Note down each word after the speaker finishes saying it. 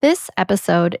This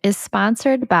episode is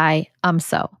sponsored by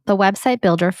UMSO, the website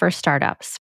builder for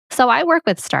startups. So I work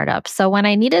with startups. So when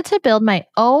I needed to build my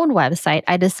own website,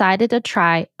 I decided to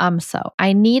try UMSO.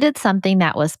 I needed something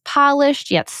that was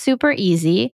polished yet super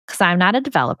easy because I'm not a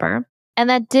developer and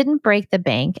that didn't break the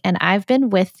bank. And I've been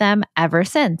with them ever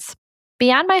since.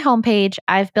 Beyond my homepage,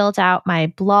 I've built out my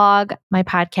blog, my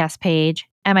podcast page,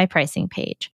 and my pricing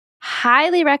page.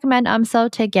 Highly recommend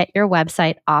UMSO to get your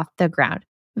website off the ground.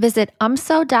 Visit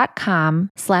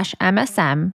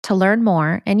umso.com/MSM to learn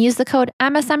more and use the code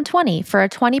MSM20 for a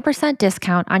 20%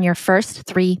 discount on your first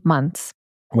 3 months.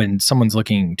 When someone's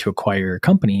looking to acquire a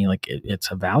company, like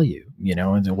it's a value,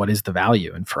 and what is the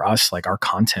value? And for us, like our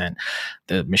content,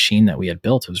 the machine that we had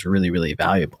built was really, really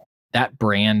valuable. That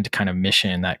brand kind of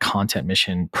mission, that content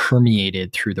mission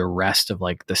permeated through the rest of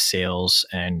like the sales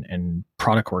and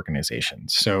product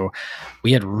organizations. So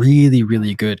we had really,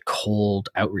 really good cold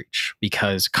outreach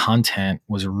because content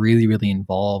was really, really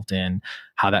involved in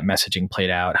how that messaging played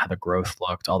out, how the growth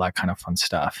looked, all that kind of fun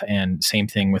stuff. And same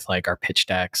thing with like our pitch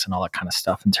decks and all that kind of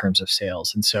stuff in terms of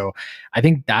sales. And so I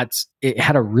think it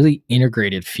had a really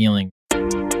integrated feeling.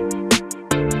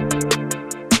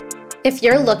 If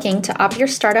you're looking to up your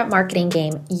startup marketing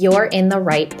game, you're in the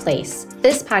right place.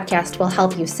 This podcast will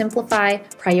help you simplify,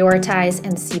 prioritize,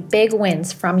 and see big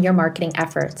wins from your marketing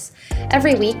efforts.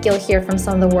 Every week, you'll hear from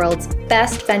some of the world's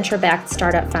best venture-backed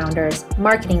startup founders,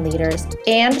 marketing leaders,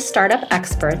 and startup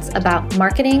experts about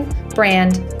marketing,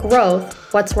 brand,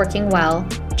 growth, what's working well,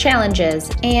 challenges,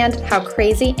 and how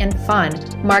crazy and fun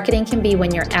marketing can be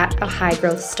when you're at a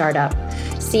high-growth startup.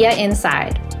 See ya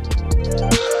inside.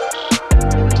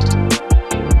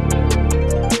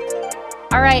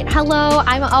 All right. Hello.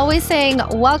 I'm always saying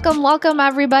welcome,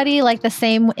 everybody. Like the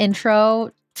same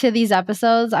intro to these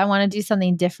episodes. I want to do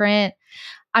something different.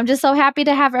 I'm just so happy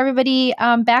to have everybody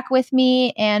back with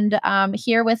me and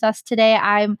here with us today.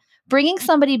 I'm bringing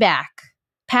somebody back,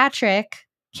 Patrick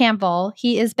Campbell.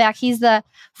 He is back. He's the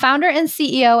founder and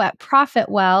CEO at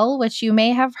ProfitWell, which you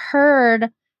may have heard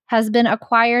has been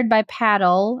acquired by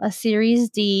Paddle, a Series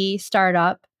D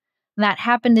startup. That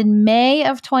happened in May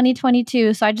of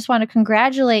 2022. So I just want to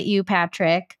congratulate you,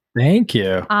 Patrick. Thank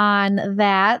you. On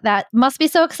that. That must be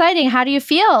so exciting. How do you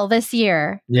feel this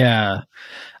year? Yeah.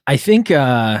 I think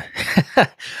I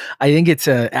think it's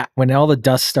when all the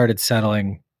dust started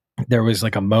settling, there was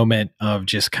like a moment of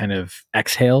just kind of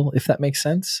exhale, if that makes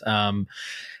sense.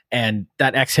 And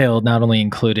that exhale not only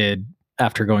included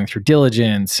after going through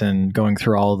diligence and going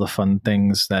through all of the fun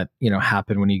things that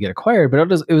happen when you get acquired, but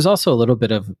it was also a little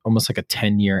bit of almost like a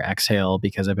 10-year exhale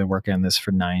because I've been working on this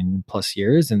for 9+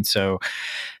 years, and so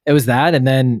it was that. And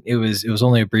then it was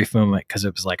only a brief moment because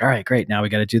it was like, all right, great, now we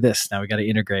got to do this, now we got to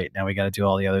integrate, now we got to do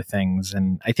all the other things.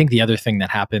 And I think the other thing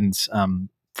that happens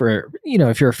for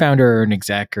if you're a founder or an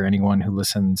exec or anyone who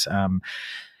listens,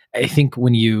 I think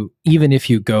even if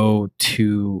you go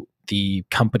to the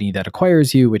company that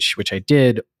acquires you, which I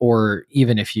did, or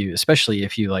even especially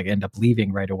if you like end up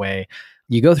leaving right away,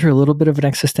 you go through a little bit of an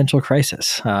existential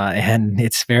crisis. And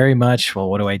it's very much, well,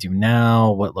 what do I do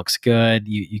now? What looks good?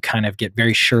 You kind of get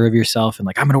very sure of yourself and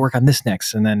like, I'm going to work on this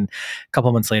next. And then a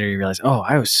couple months later, you realize, oh,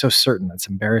 I was so certain. It's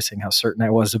embarrassing how certain I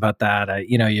was about that.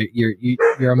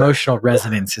 Your emotional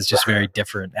resonance is just very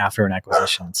different after an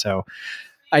acquisition. So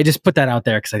I just put that out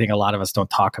there because I think a lot of us don't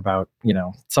talk about,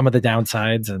 some of the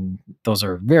downsides, and those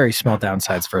are very small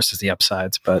downsides versus the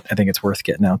upsides, but I think it's worth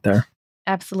getting out there.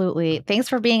 Absolutely. Thanks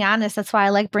for being honest. That's why I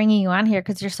like bringing you on here,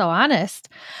 because you're so honest.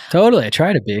 Totally. I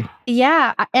try to be.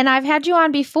 Yeah. And I've had you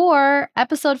on before,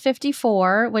 episode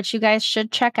 54, which you guys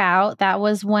should check out. That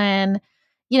was when,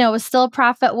 it was still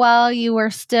ProfitWell. You were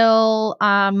still,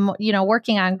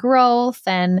 working on growth,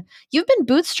 and you've been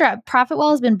bootstrapped.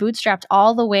 ProfitWell has been bootstrapped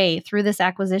all the way through this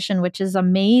acquisition, which is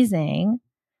amazing.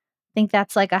 I think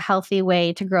that's like a healthy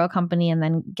way to grow a company and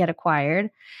then get acquired.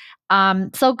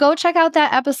 So go check out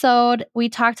that episode. We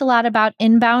talked a lot about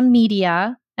inbound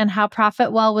media and how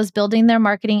ProfitWell was building their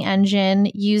marketing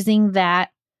engine using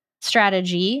that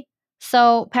strategy.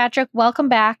 So Patrick, welcome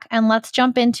back, and let's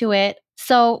jump into it.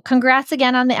 So congrats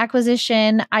again on the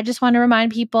acquisition. I just want to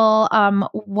remind people,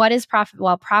 what is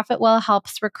ProfitWell? ProfitWell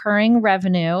helps recurring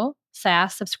revenue,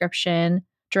 SaaS subscription,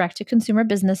 direct-to-consumer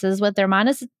businesses with their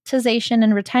monetization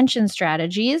and retention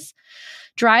strategies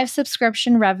drive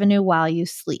subscription revenue while you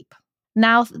sleep.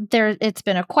 Now it's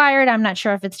been acquired. I'm not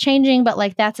sure if it's changing, but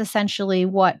like that's essentially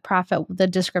what the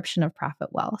description of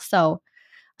ProfitWell. So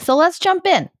let's jump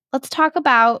in. Let's talk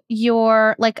about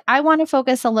I want to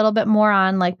focus a little bit more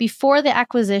on like before the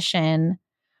acquisition.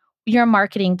 your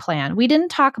marketing plan. We didn't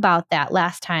talk about that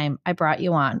last time I brought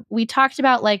you on. We talked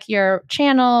about like your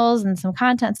channels and some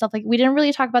content stuff. Like we didn't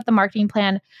really talk about the marketing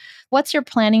plan. What's your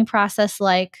planning process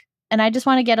like? And I just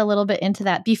want to get a little bit into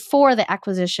that before the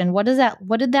acquisition. What did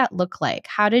that look like?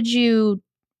 How did you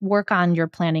work on your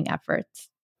planning efforts?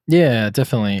 Yeah,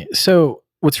 definitely. So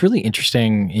what's really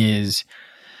interesting is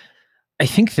I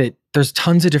think that there's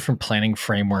tons of different planning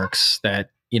frameworks that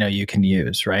you can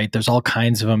use, right? There's all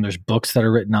kinds of them. There's books that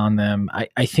are written on them.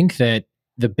 I think that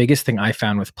the biggest thing I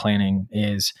found with planning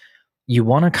is you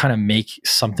want to kind of make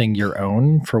something your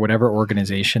own for whatever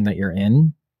organization that you're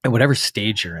in at whatever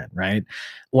stage you're in, right?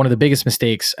 One of the biggest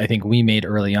mistakes I think we made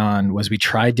early on was we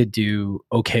tried to do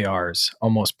OKRs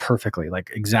almost perfectly,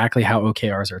 like exactly how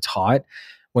OKRs are taught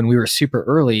when we were super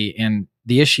early. And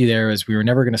the issue there is we were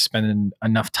never going to spend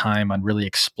enough time on really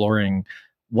exploring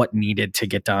what needed to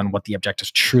get done, what the objectives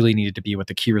truly needed to be, what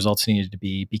the key results needed to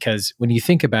be. Because when you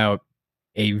think about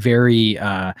a very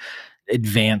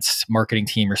advanced marketing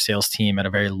team or sales team at a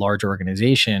very large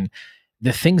organization,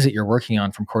 the things that you're working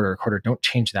on from quarter to quarter don't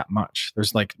change that much.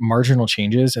 There's like marginal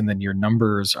changes, and then your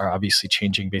numbers are obviously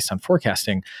changing based on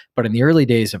forecasting. But in the early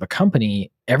days of a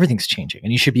company, everything's changing,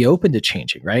 and you should be open to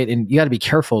changing, right? And you got to be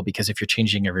careful, because if you're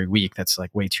changing every week, that's like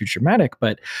way too dramatic.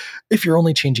 But if you're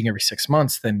only changing every 6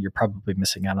 months, then you're probably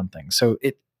missing out on things. So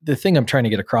the thing I'm trying to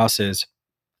get across is,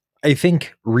 I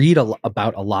think read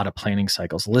about a lot of planning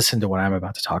cycles, listen to what I'm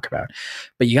about to talk about,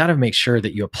 but you got to make sure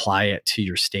that you apply it to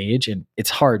your stage. And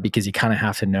it's hard because you kind of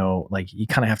have to know, like, you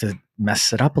kind of have to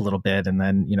mess it up a little bit and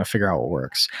then, figure out what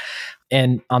works.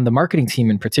 And on the marketing team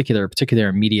in particular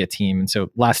a media team. And so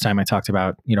last time I talked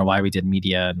about, why we did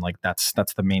media, and like, that's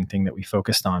the main thing that we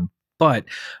focused on. But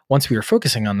once we were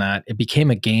focusing on that, it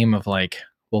became a game of like,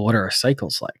 well, what are our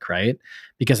cycles like, right?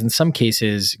 Because in some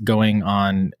cases, going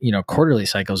on, quarterly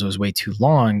cycles was way too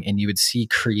long, and you would see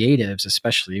creatives,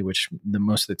 especially, which the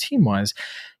most of the team was,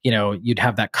 you'd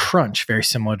have that crunch very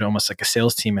similar to almost like a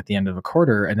sales team at the end of a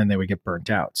quarter, and then they would get burnt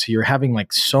out. So you're having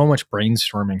like so much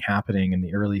brainstorming happening in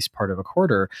the earliest part of a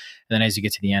quarter, and then as you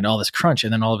get to the end, all this crunch,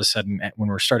 and then all of a sudden, when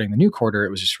we're starting the new quarter, it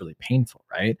was just really painful,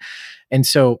 right? And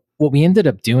so what we ended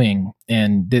up doing,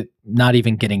 and not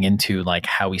even getting into like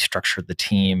how we structured the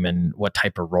team and what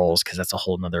type of roles, because that's a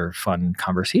whole nother fun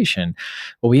conversation.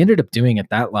 What we ended up doing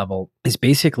at that level is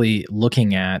basically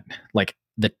looking at like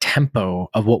the tempo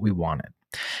of what we wanted.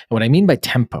 And what I mean by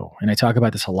tempo, and I talk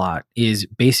about this a lot, is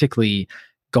basically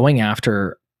going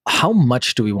after how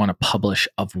much do we want to publish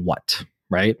of what,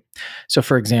 right? So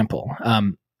for example,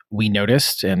 we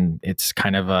noticed, and it's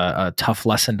kind of a tough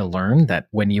lesson to learn, that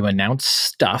when you announce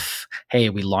stuff, hey,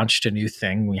 we launched a new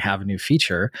thing, we have a new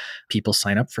feature, people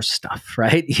sign up for stuff,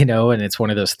 right? And it's one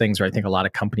of those things where I think a lot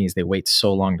of companies, they wait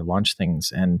so long to launch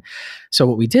things. And so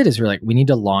what we did is we're like, we need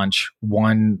to launch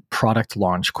one product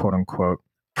launch, quote unquote,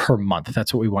 per month.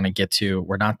 That's what we want to get to.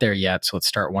 We're not there yet. So let's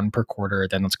start one per quarter,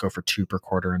 then let's go for two per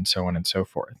quarter, and so on and so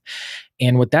forth.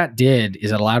 And what that did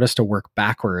is it allowed us to work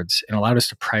backwards and allowed us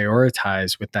to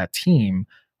prioritize with that team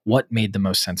what made the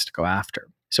most sense to go after.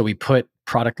 So we put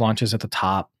product launches at the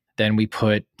top, then we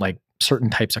put like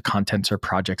certain types of contents or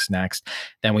projects next,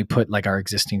 then we put like our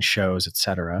existing shows, et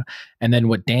cetera. And then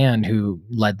what Dan, who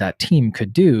led that team,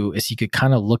 could do is he could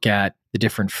kind of look at the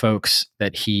different folks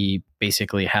that he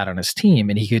basically had on his team,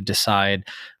 and he could decide,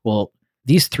 well,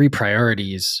 these three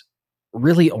priorities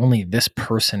really only this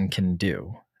person can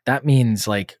do. That means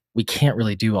like we can't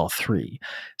really do all three.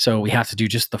 So we have to do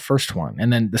just the first one.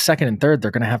 And then the second and third, they're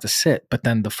going to have to sit. But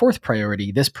then the fourth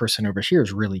priority, this person over here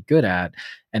is really good at,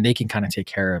 and they can kind of take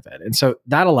care of it. And so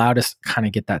that allowed us to kind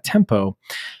of get that tempo.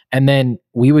 And then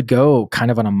we would go kind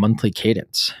of on a monthly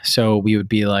cadence. So we would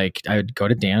be like, I would go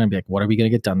to Dan and be like, what are we going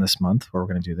to get done this month? We're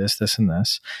going to do this, this, and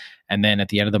this. And then at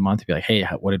the end of the month, be like, hey,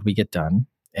 what did we get done?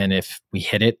 And if we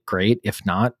hit it, great. If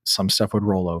not, some stuff would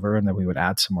roll over, and then we would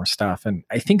add some more stuff. And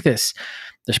I think there's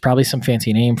probably some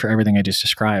fancy name for everything I just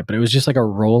described, but it was just like a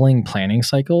rolling planning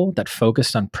cycle that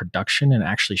focused on production and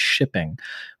actually shipping,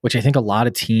 which I think a lot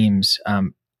of teams,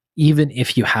 even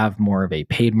if you have more of a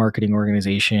paid marketing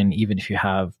organization, even if you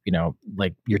have,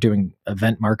 like you're doing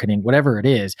event marketing, whatever it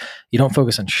is, you don't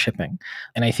focus on shipping.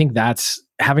 And I think that's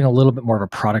having a little bit more of a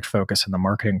product focus in the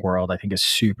marketing world, I think is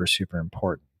super, super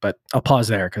important. But I'll pause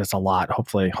there because it's a lot.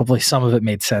 Hopefully some of it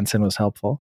made sense and was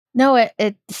helpful. No,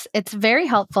 it's very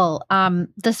helpful.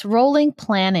 This rolling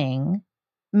planning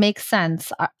makes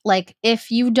sense. Like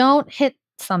if you don't hit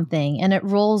something and it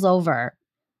rolls over,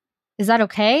 is that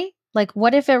okay? Like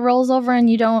what if it rolls over and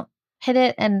you don't hit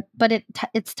it, but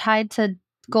it's tied to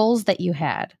goals that you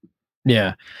had?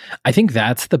 Yeah. I think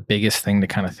that's the biggest thing to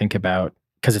kind of think about,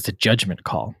 because it's a judgment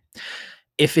call.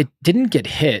 if it didn't get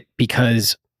hit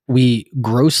because we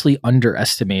grossly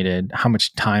underestimated how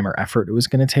much time or effort it was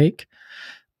going to take,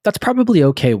 that's probably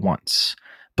okay once.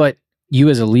 But you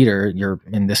as a leader, you're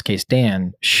in this case,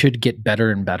 Dan, should get better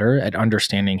and better at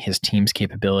understanding his team's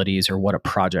capabilities or what a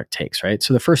project takes, right?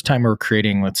 So the first time we're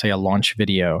creating, let's say, a launch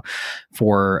video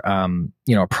for,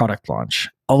 a product launch,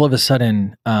 all of a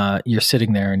sudden you're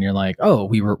sitting there and you're like, oh,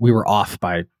 we were off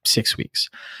by 6 weeks.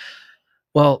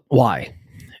 Well, why?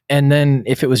 And then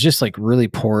if it was just like really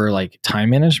poor like time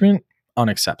management,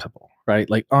 unacceptable, right?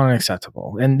 Like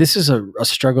unacceptable. And this is a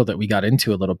struggle that we got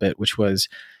into a little bit, which was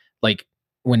like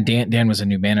when Dan was a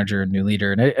new manager, new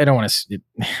leader, and I don't want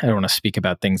to speak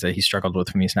about things that he struggled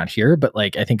with when he's not here, but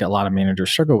like I think a lot of managers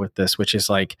struggle with this, which is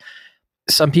like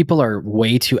some people are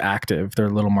way too active. They're a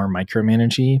little more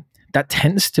micromanagey. That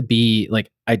tends to be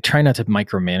like, I try not to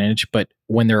micromanage, but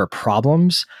when there are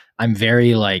problems, I'm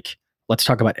very like, let's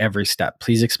talk about every step.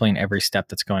 Please explain every step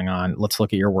that's going on. Let's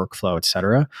look at your workflow, et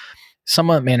cetera. Some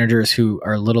managers who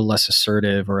are a little less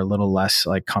assertive or a little less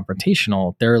like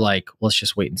confrontational, they're like, let's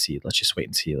just wait and see. Let's just wait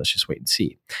and see. Let's just wait and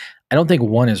see. I don't think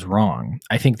one is wrong.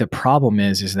 I think the problem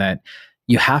is that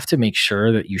you have to make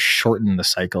sure that you shorten the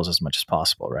cycles as much as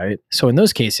possible, right? So in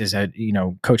those cases,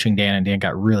 coaching Dan, and Dan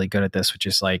got really good at this, which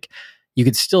is like, you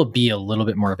could still be a little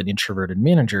bit more of an introverted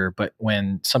manager, but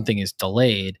when something is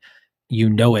delayed, you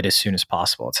know it as soon as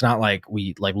possible. It's not like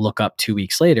we like look up 2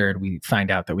 weeks later and we find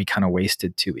out that we kind of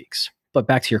wasted 2 weeks. But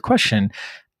back to your question,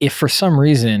 if for some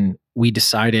reason we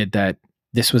decided that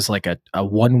this was like a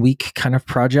 1 week kind of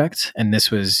project, and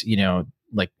this was,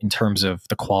 like in terms of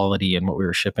the quality and what we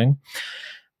were shipping,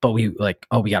 but we like,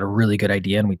 oh, we got a really good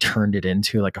idea and we turned it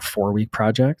into like a 4-week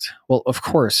project. Well, of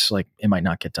course, like it might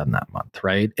not get done that month,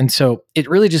 right? And so it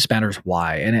really just matters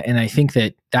why. And I think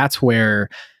that that's where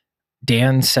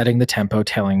Dan setting the tempo,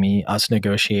 telling me, us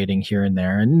negotiating here and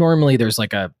there. And normally there's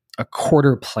like a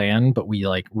quarter plan, but we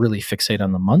like really fixate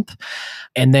on the month.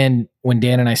 And then when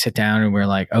Dan and I sit down and we're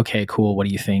like, okay, cool, what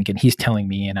do you think? And he's telling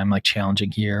me, and I'm like challenging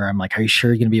here. I'm like, are you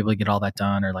sure you're going to be able to get all that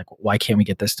done? Or like, why can't we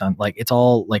get this done? Like, it's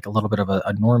all like a little bit of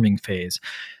a norming phase.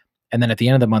 And then at the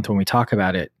end of the month, when we talk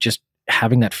about it, just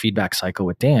having that feedback cycle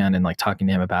with Dan and like talking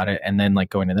to him about it, and then like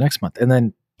going to the next month. And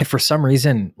then if for some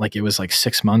reason, like it was like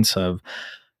 6 months of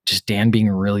just Dan being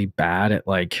really bad at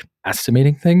like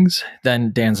estimating things,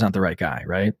 then Dan's not the right guy,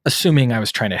 right? Assuming I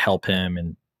was trying to help him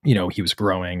and, he was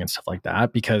growing and stuff like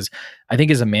that. Because I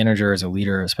think as a manager, as a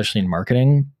leader, especially in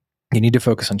marketing, you need to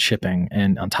focus on shipping.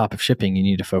 And on top of shipping, you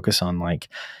need to focus on like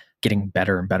getting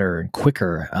better and better and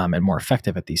quicker and more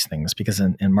effective at these things. Because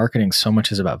in marketing, so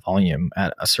much is about volume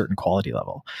at a certain quality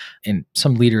level. And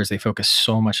some leaders, they focus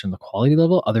so much on the quality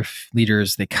level. Other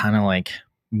leaders, they kind of like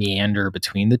meander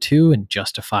between the two and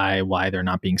justify why they're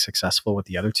not being successful with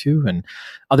the other two. And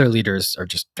other leaders are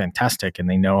just fantastic and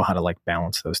they know how to like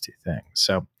balance those two things.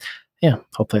 So yeah,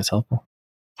 hopefully it's helpful.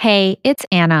 Hey, it's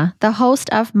Anna, the host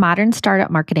of Modern Startup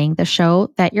Marketing, the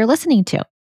show that you're listening to.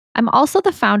 I'm also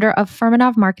the founder of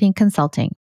Firmenov Marketing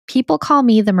Consulting. People call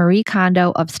me the Marie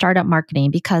Kondo of startup marketing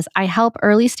because I help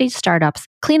early stage startups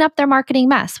clean up their marketing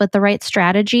mess with the right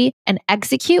strategy and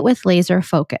execute with laser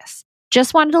focus.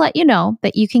 Just wanted to let you know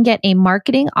that you can get a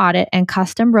marketing audit and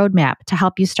custom roadmap to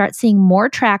help you start seeing more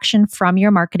traction from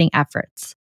your marketing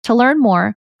efforts. To learn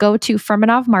more, go to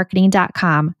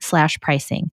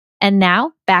firmenovmarketing.com/pricing. And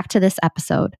now back to this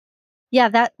episode. Yeah,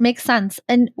 that makes sense.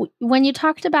 And when you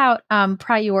talked about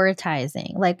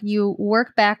prioritizing, like you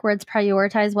work backwards,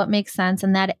 prioritize what makes sense,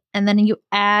 and then you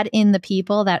add in the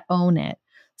people that own it.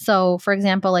 So, for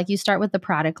example, like you start with the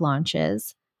product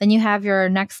launches, then you have your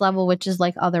next level, which is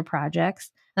like other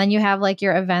projects, and then you have like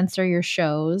your events or your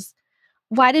shows.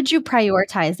 Why did you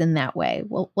prioritize in that way?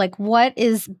 Well, like what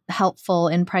is helpful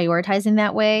in prioritizing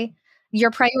that way? You're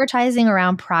prioritizing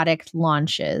around product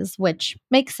launches, which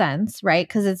makes sense, right?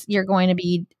 Because you're going to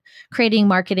be creating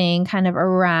marketing kind of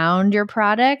around your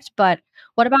product. But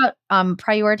what about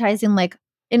prioritizing like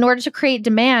in order to create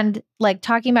demand, like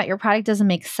talking about your product doesn't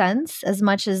make sense as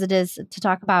much as it is to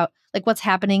talk about like what's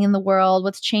happening in the world,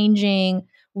 what's changing,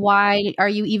 why are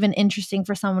you even interesting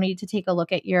for somebody to take a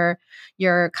look at your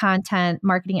content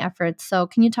marketing efforts. So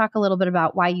can you talk a little bit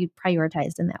about why you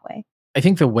prioritized in that way? I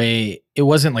think the way it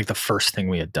wasn't like the first thing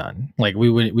we had done. Like we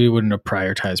wouldn't have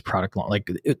prioritized product launch like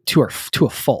to a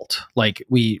fault. Like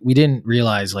we didn't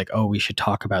realize like, oh, we should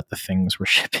talk about the things we're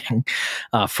shipping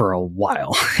for a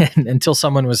while and, until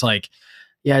someone was like,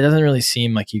 yeah, it doesn't really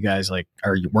seem like you guys like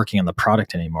are working on the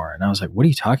product anymore. And I was like, what are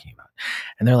you talking about?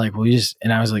 And they're like, well,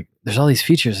 and I was like, there's all these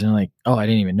features. And they're like, oh, I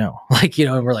didn't even know. Like,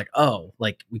 and we're like, oh,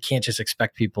 like we can't just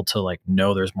expect people to like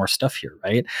know there's more stuff here.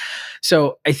 Right.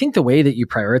 So I think the way that you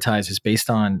prioritize is based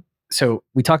on so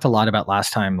we talked a lot about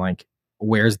last time, like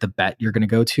where's the bet you're going to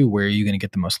go to, where are you going to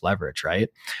get the most leverage, right?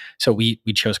 So we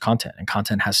chose content, and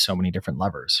content has so many different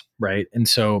levers, right? And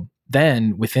so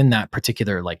then within that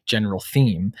particular like general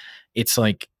theme, it's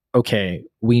like, okay,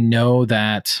 we know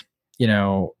that,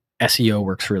 SEO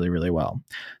works really, really well.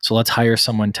 So let's hire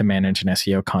someone to manage an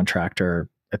SEO contractor,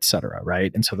 et cetera,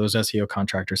 right? And so those SEO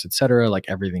contractors, et cetera, like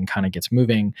everything kind of gets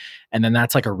moving. And then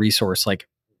that's like a resource. Like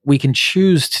we can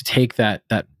choose to take that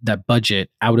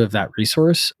budget out of that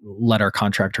resource, let our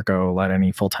contractor go, let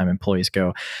any full-time employees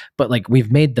go. But like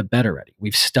we've made the bet already.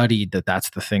 We've studied that that's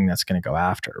the thing that's going to go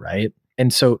after, right?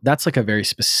 And so that's like a very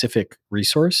specific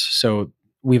resource. So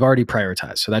we've already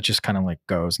prioritized. So that just kind of like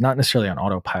goes, not necessarily on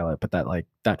autopilot, but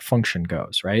that function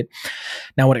goes, right?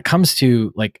 Now, when it comes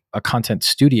to like a content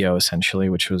studio, essentially,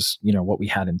 which was, what we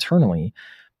had internally,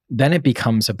 then it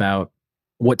becomes about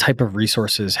what type of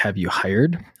resources have you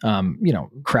hired?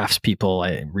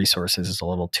 Craftspeople resources is a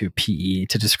little too PE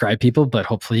to describe people, but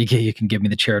hopefully you can give me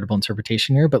the charitable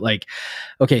interpretation here. But like,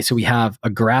 okay, so we have a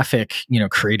graphic,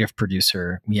 creative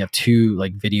producer. We have two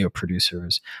like video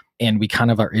producers, and we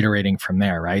kind of are iterating from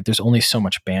there, right? There's only so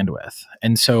much bandwidth.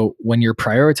 And so when you're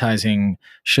prioritizing,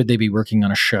 should they be working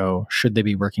on a show? Should they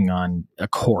be working on a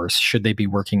course? Should they be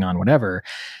working on whatever?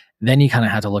 Then you kind of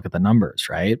had to look at the numbers,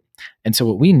 right? And so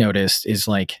what we noticed is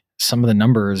like some of the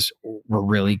numbers were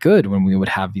really good when we would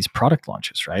have these product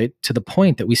launches, right? To the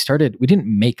point that we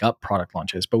didn't make up product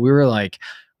launches, but we were like,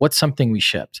 what's something we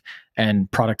shipped?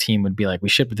 And product team would be like, we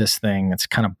shipped this thing. It's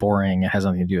kind of boring. It has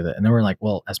nothing to do with it. And then we're like,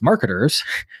 well, as marketers,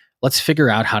 let's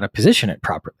figure out how to position it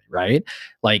properly, right?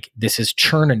 Like this is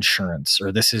churn insurance,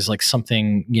 or this is like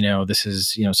something, this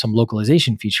is, some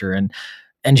localization feature. And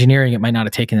engineering, it might not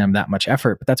have taken them that much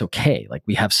effort, but that's okay. Like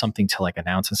we have something to like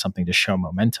announce and something to show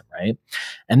momentum, right?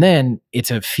 And then it's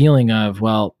a feeling of,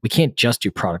 well, we can't just do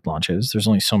product launches. There's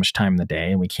only so much time in the day,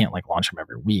 and we can't like launch them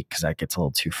every week because that gets a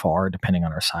little too far depending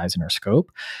on our size and our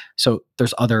scope. So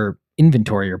there's other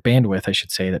inventory or bandwidth, I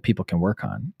should say, that people can work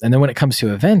on. And then when it comes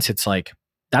to events, it's like,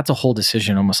 that's a whole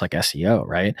decision, almost like SEO,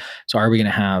 right? So are we going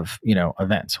to have,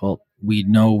 events? Well, we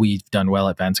know we've done well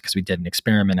at events because we did an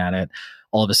experiment at it.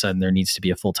 All of a sudden there needs to be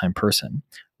a full-time person.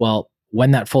 Well,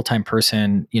 when that full-time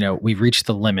person, we've reached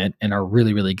the limit and are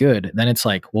really, really good, then it's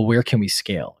like, well, where can we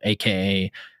scale?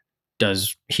 AKA,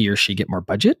 does he or she get more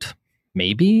budget?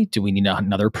 Maybe. Do we need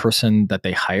another person that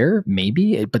they hire?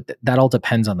 Maybe. But that all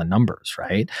depends on the numbers,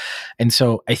 right? And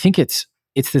so I think it's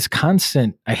this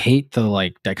constant, I hate the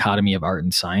like dichotomy of art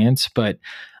and science, but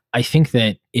I think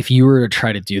that if you were to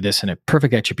try to do this in a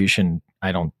perfect attribution,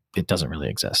 it doesn't really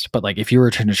exist. But like if you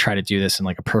were trying to try to do this in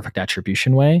like a perfect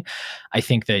attribution way, I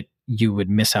think that you would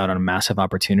miss out on massive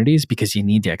opportunities because you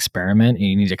need to experiment and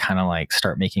you need to kind of like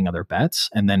start making other bets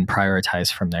and then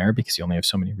prioritize from there because you only have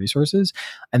so many resources.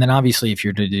 And then obviously if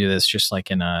you're to do this just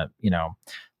like in a,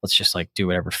 let's just like do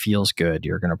whatever feels good,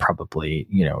 you're going to probably,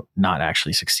 not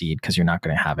actually succeed because you're not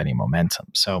going to have any momentum.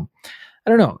 So I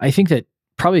don't know. I think that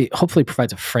hopefully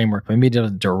provides a framework. Maybe it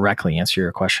doesn't directly answer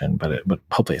your question, but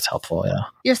hopefully it's helpful. Yeah.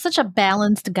 You're such a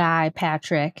balanced guy,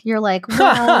 Patrick. You're like,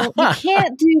 well, you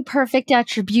can't do perfect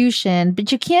attribution,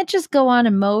 but you can't just go on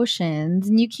emotions,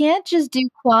 and you can't just do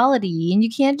quality, and you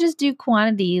can't just do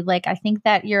quantity. Like, I think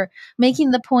that you're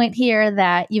making the point here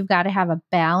that you've got to have a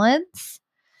balance.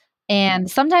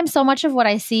 And sometimes so much of what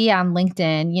I see on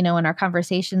LinkedIn, in our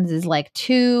conversations is like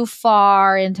too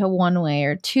far into one way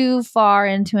or too far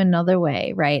into another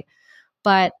way, right?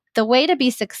 But the way to be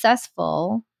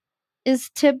successful is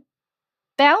to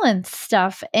balance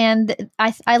stuff. And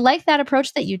I like that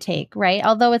approach that you take, right?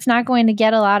 Although it's not going to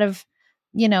get a lot of,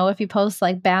 if you post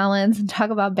like balance and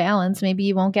talk about balance, maybe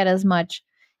you won't get as much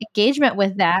engagement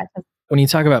with that. When you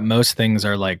talk about most things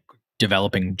are like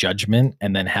developing judgment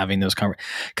and then having those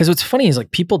because what's funny is like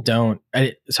people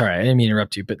sorry, I didn't mean to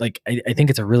interrupt you, but like I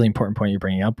think it's a really important point you're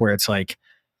bringing up where it's like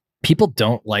people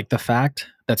don't like the fact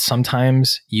that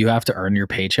sometimes you have to earn your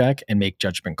paycheck and make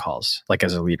judgment calls like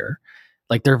as a leader.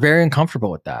 Like they're very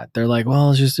uncomfortable with that. They're like, well,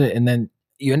 it's just and then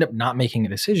you end up not making a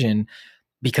decision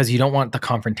because you don't want the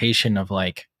confrontation of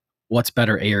like what's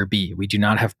better, A or B. We do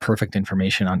not have perfect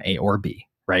information on A or B,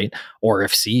 right? Or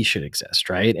if C should exist,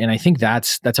 right? And I think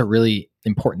that's a really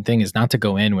important thing, is not to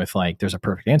go in with like there's a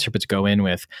perfect answer, but to go in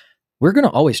with we're going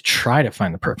to always try to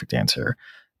find the perfect answer,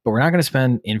 but we're not going to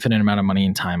spend infinite amount of money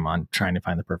and time on trying to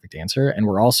find the perfect answer. And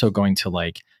we're also going to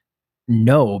like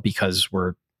know, because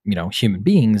we're human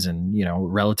beings and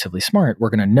relatively smart,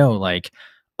 we're going to know like,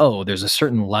 oh, there's a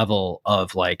certain level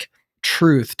of like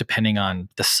truth depending on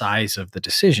the size of the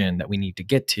decision that we need to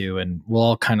get to, and we'll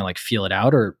all kind of like feel it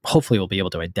out, or hopefully we'll be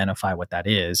able to identify what that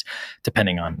is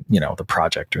depending on the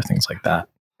project or things like that.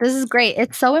 This is great.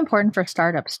 It's so important for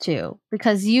startups too,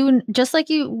 because you just like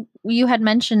you had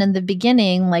mentioned in the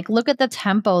beginning, like look at the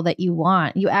tempo that you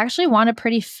want. You actually want a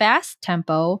pretty fast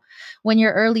tempo when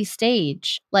you're early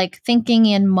stage, like thinking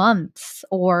in months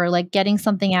or like getting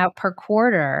something out per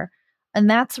quarter. And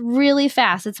that's really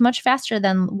fast. It's much faster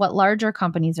than what larger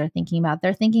companies are thinking about.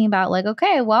 They're thinking about like,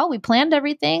 okay, well, we planned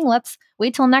everything. Let's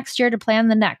wait till next year to plan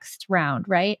the next round,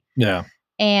 right? Yeah.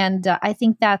 And I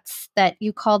think that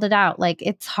you called it out. Like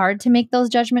it's hard to make those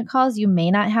judgment calls. You may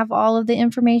not have all of the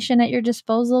information at your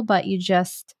disposal, but you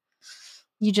just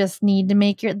need to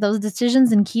make those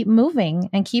decisions and keep moving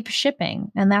and keep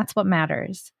shipping, and that's what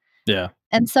matters. Yeah.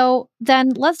 And so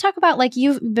then let's talk about like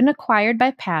you've been acquired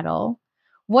by Paddle.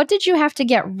 What did you have to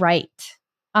get right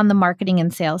on the marketing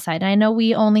and sales side? And I know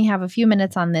we only have a few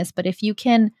minutes on this, but if you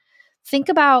can think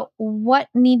about what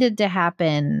needed to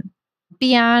happen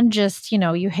beyond just,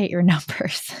 you hit your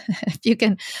numbers. If you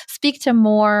can speak to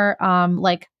more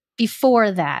like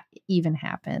before that even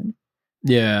happened.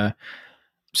 Yeah.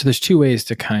 So there's two ways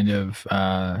to kind of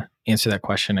answer that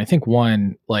question. I think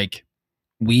one, like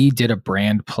we did a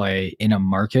brand play in a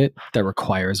market that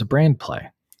requires a brand play.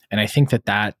 And I think that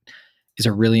that is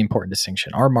a really important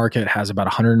distinction. Our market has about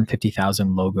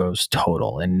 150,000 logos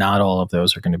total, and not all of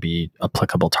those are going to be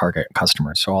applicable target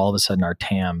customers. So all of a sudden, our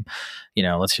TAM,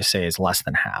 let's just say is less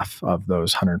than half of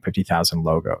those 150,000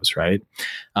 logos, right?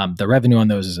 The revenue on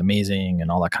those is amazing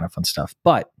and all that kind of fun stuff.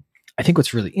 But I think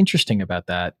what's really interesting about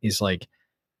that is like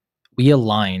we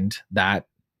aligned that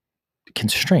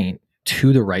constraint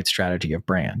to the right strategy of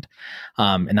brand.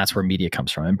 And that's where media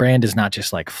comes from. And brand is not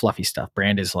just like fluffy stuff.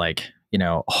 Brand is like,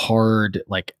 hard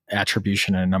like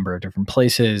attribution in a number of different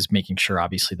places, making sure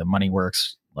obviously the money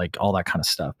works, like all that kind of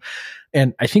stuff.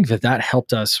 And I think that that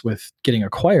helped us with getting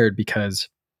acquired because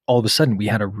all of a sudden we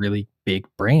had a really big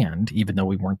brand, even though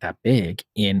we weren't that big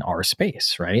in our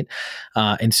space, right?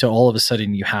 And so all of a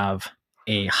sudden you have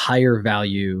a higher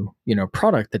value,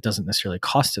 product that doesn't necessarily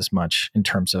cost as much in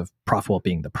terms of ProfitWell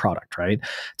being the product, right?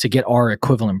 To get our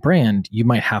equivalent brand, you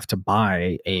might have to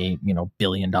buy a, $1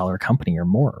 billion company or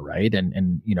more, right?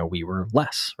 And we were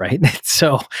less, right?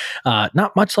 So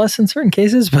not much less in certain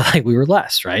cases, but like we were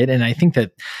less, right? And I think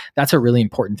that that's a really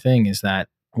important thing is that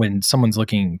when someone's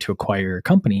looking to acquire a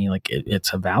company, like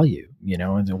it's a value,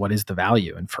 and what is the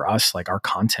value? And for us, like our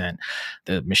content,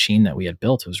 the machine that we had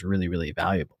built was really, really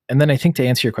valuable. And then I think to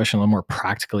answer your question a little more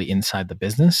practically inside the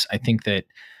business, I think that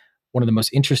one of the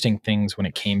most interesting things when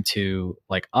it came to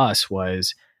like us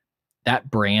was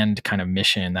that brand kind of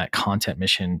mission, that content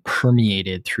mission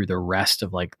permeated through the rest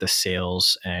of like the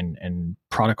sales and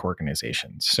product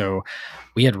organizations. So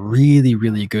we had really,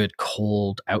 really good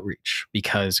cold outreach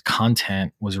because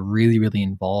content was really, really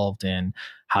involved in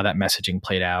how that messaging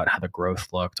played out, how the growth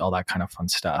looked, all that kind of fun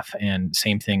stuff. And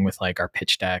same thing with like our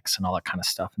pitch decks and all that kind of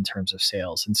stuff in terms of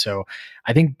sales. And so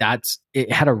I think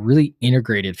it had a really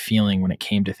integrated feeling when it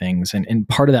came to things. And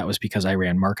part of that was because I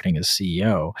ran marketing as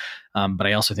CEO. But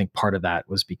I also think part of that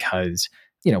was because,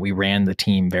 we ran the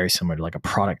team very similar to like a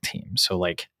product team. So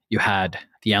like you had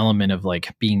the element of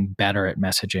like being better at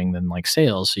messaging than like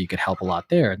sales. So you could help a lot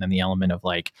there. And then the element of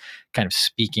like kind of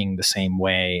speaking the same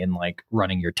way and like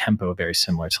running your tempo very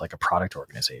similar to like a product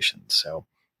organization. So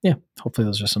yeah, hopefully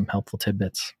those are some helpful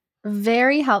tidbits.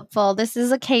 Very helpful. This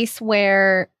is a case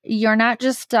where you're not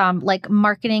just like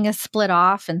marketing is split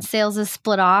off and sales is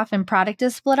split off and product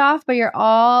is split off, but you're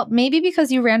all maybe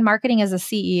because you ran marketing as a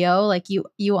CEO, like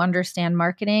you understand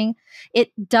marketing.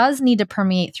 It does need to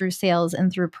permeate through sales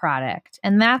and through product,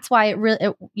 and that's why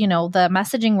the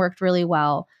messaging worked really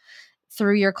well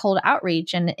through your cold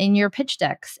outreach and in your pitch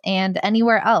decks and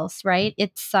anywhere else. Right?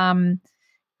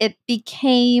 It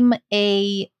became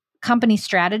a company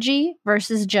strategy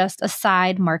versus just a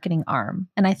side marketing arm.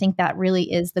 And I think that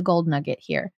really is the gold nugget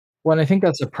here. Well, and I think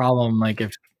that's a problem. Like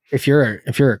if you're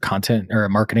a content or a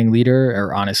marketing leader,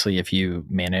 or honestly, if you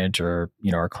manage or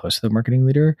are close to the marketing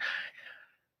leader,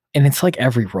 and it's like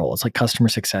every role, it's like customer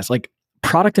success, like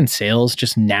product and sales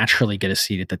just naturally get a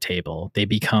seat at the table. They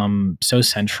become so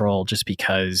central just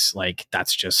because like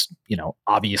that's just,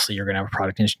 obviously you're going to have a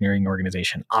product engineering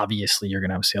organization. Obviously you're going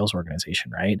to have a sales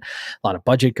organization, right? A lot of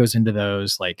budget goes into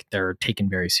those, like they're taken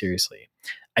very seriously.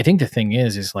 I think the thing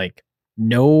is like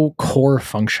no core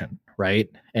function, right?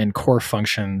 And core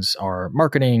functions are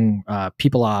marketing,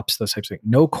 people ops, those types of things.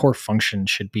 No core function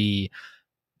should be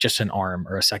just an arm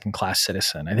or a second class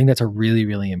citizen. I think that's a really,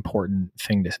 really important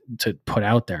thing to put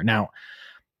out there. Now,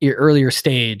 your earlier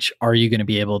stage, are you going to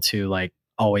be able to like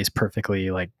always perfectly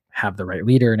like have the right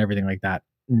leader and everything like that?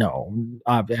 No,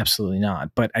 absolutely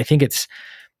not. But I think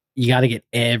you got to get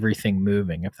everything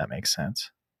moving, if that makes sense.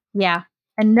 Yeah,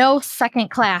 and no second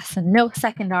class and no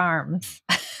second arms.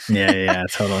 Yeah,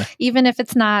 totally. Even if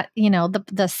it's not, the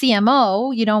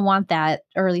CMO, you don't want that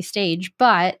early stage,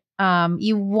 but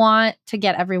you want to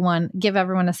give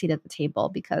everyone a seat at the table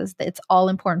because it's all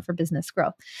important for business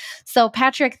growth. So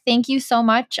Patrick, thank you so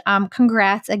much.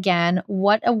 Congrats again.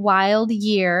 What a wild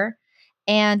year.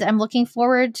 And I'm looking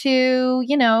forward to,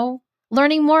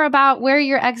 learning more about where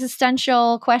your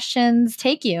existential questions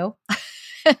take you.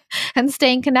 And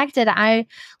staying connected. I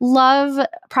love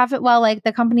ProfitWell, like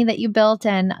the company that you built,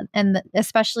 and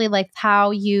especially like how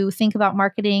you think about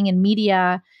marketing and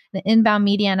media, the inbound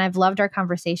media. And I've loved our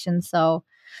conversation. So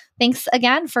thanks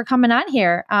again for coming on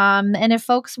here. And if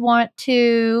folks want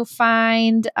to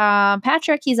find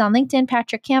Patrick, he's on LinkedIn,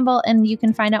 Patrick Campbell, and you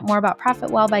can find out more about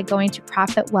ProfitWell by going to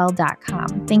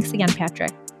profitwell.com. Thanks again,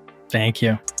 Patrick. Thank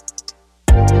you.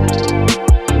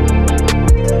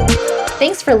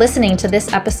 Thanks for listening to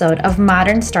this episode of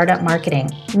Modern Startup Marketing.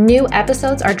 New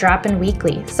episodes are dropping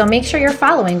weekly, so make sure you're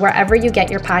following wherever you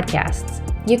get your podcasts.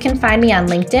 You can find me on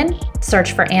LinkedIn,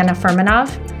 search for Anna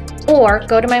Furmanov, or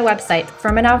go to my website,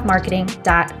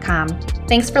 furmanovmarketing.com.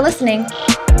 Thanks for listening.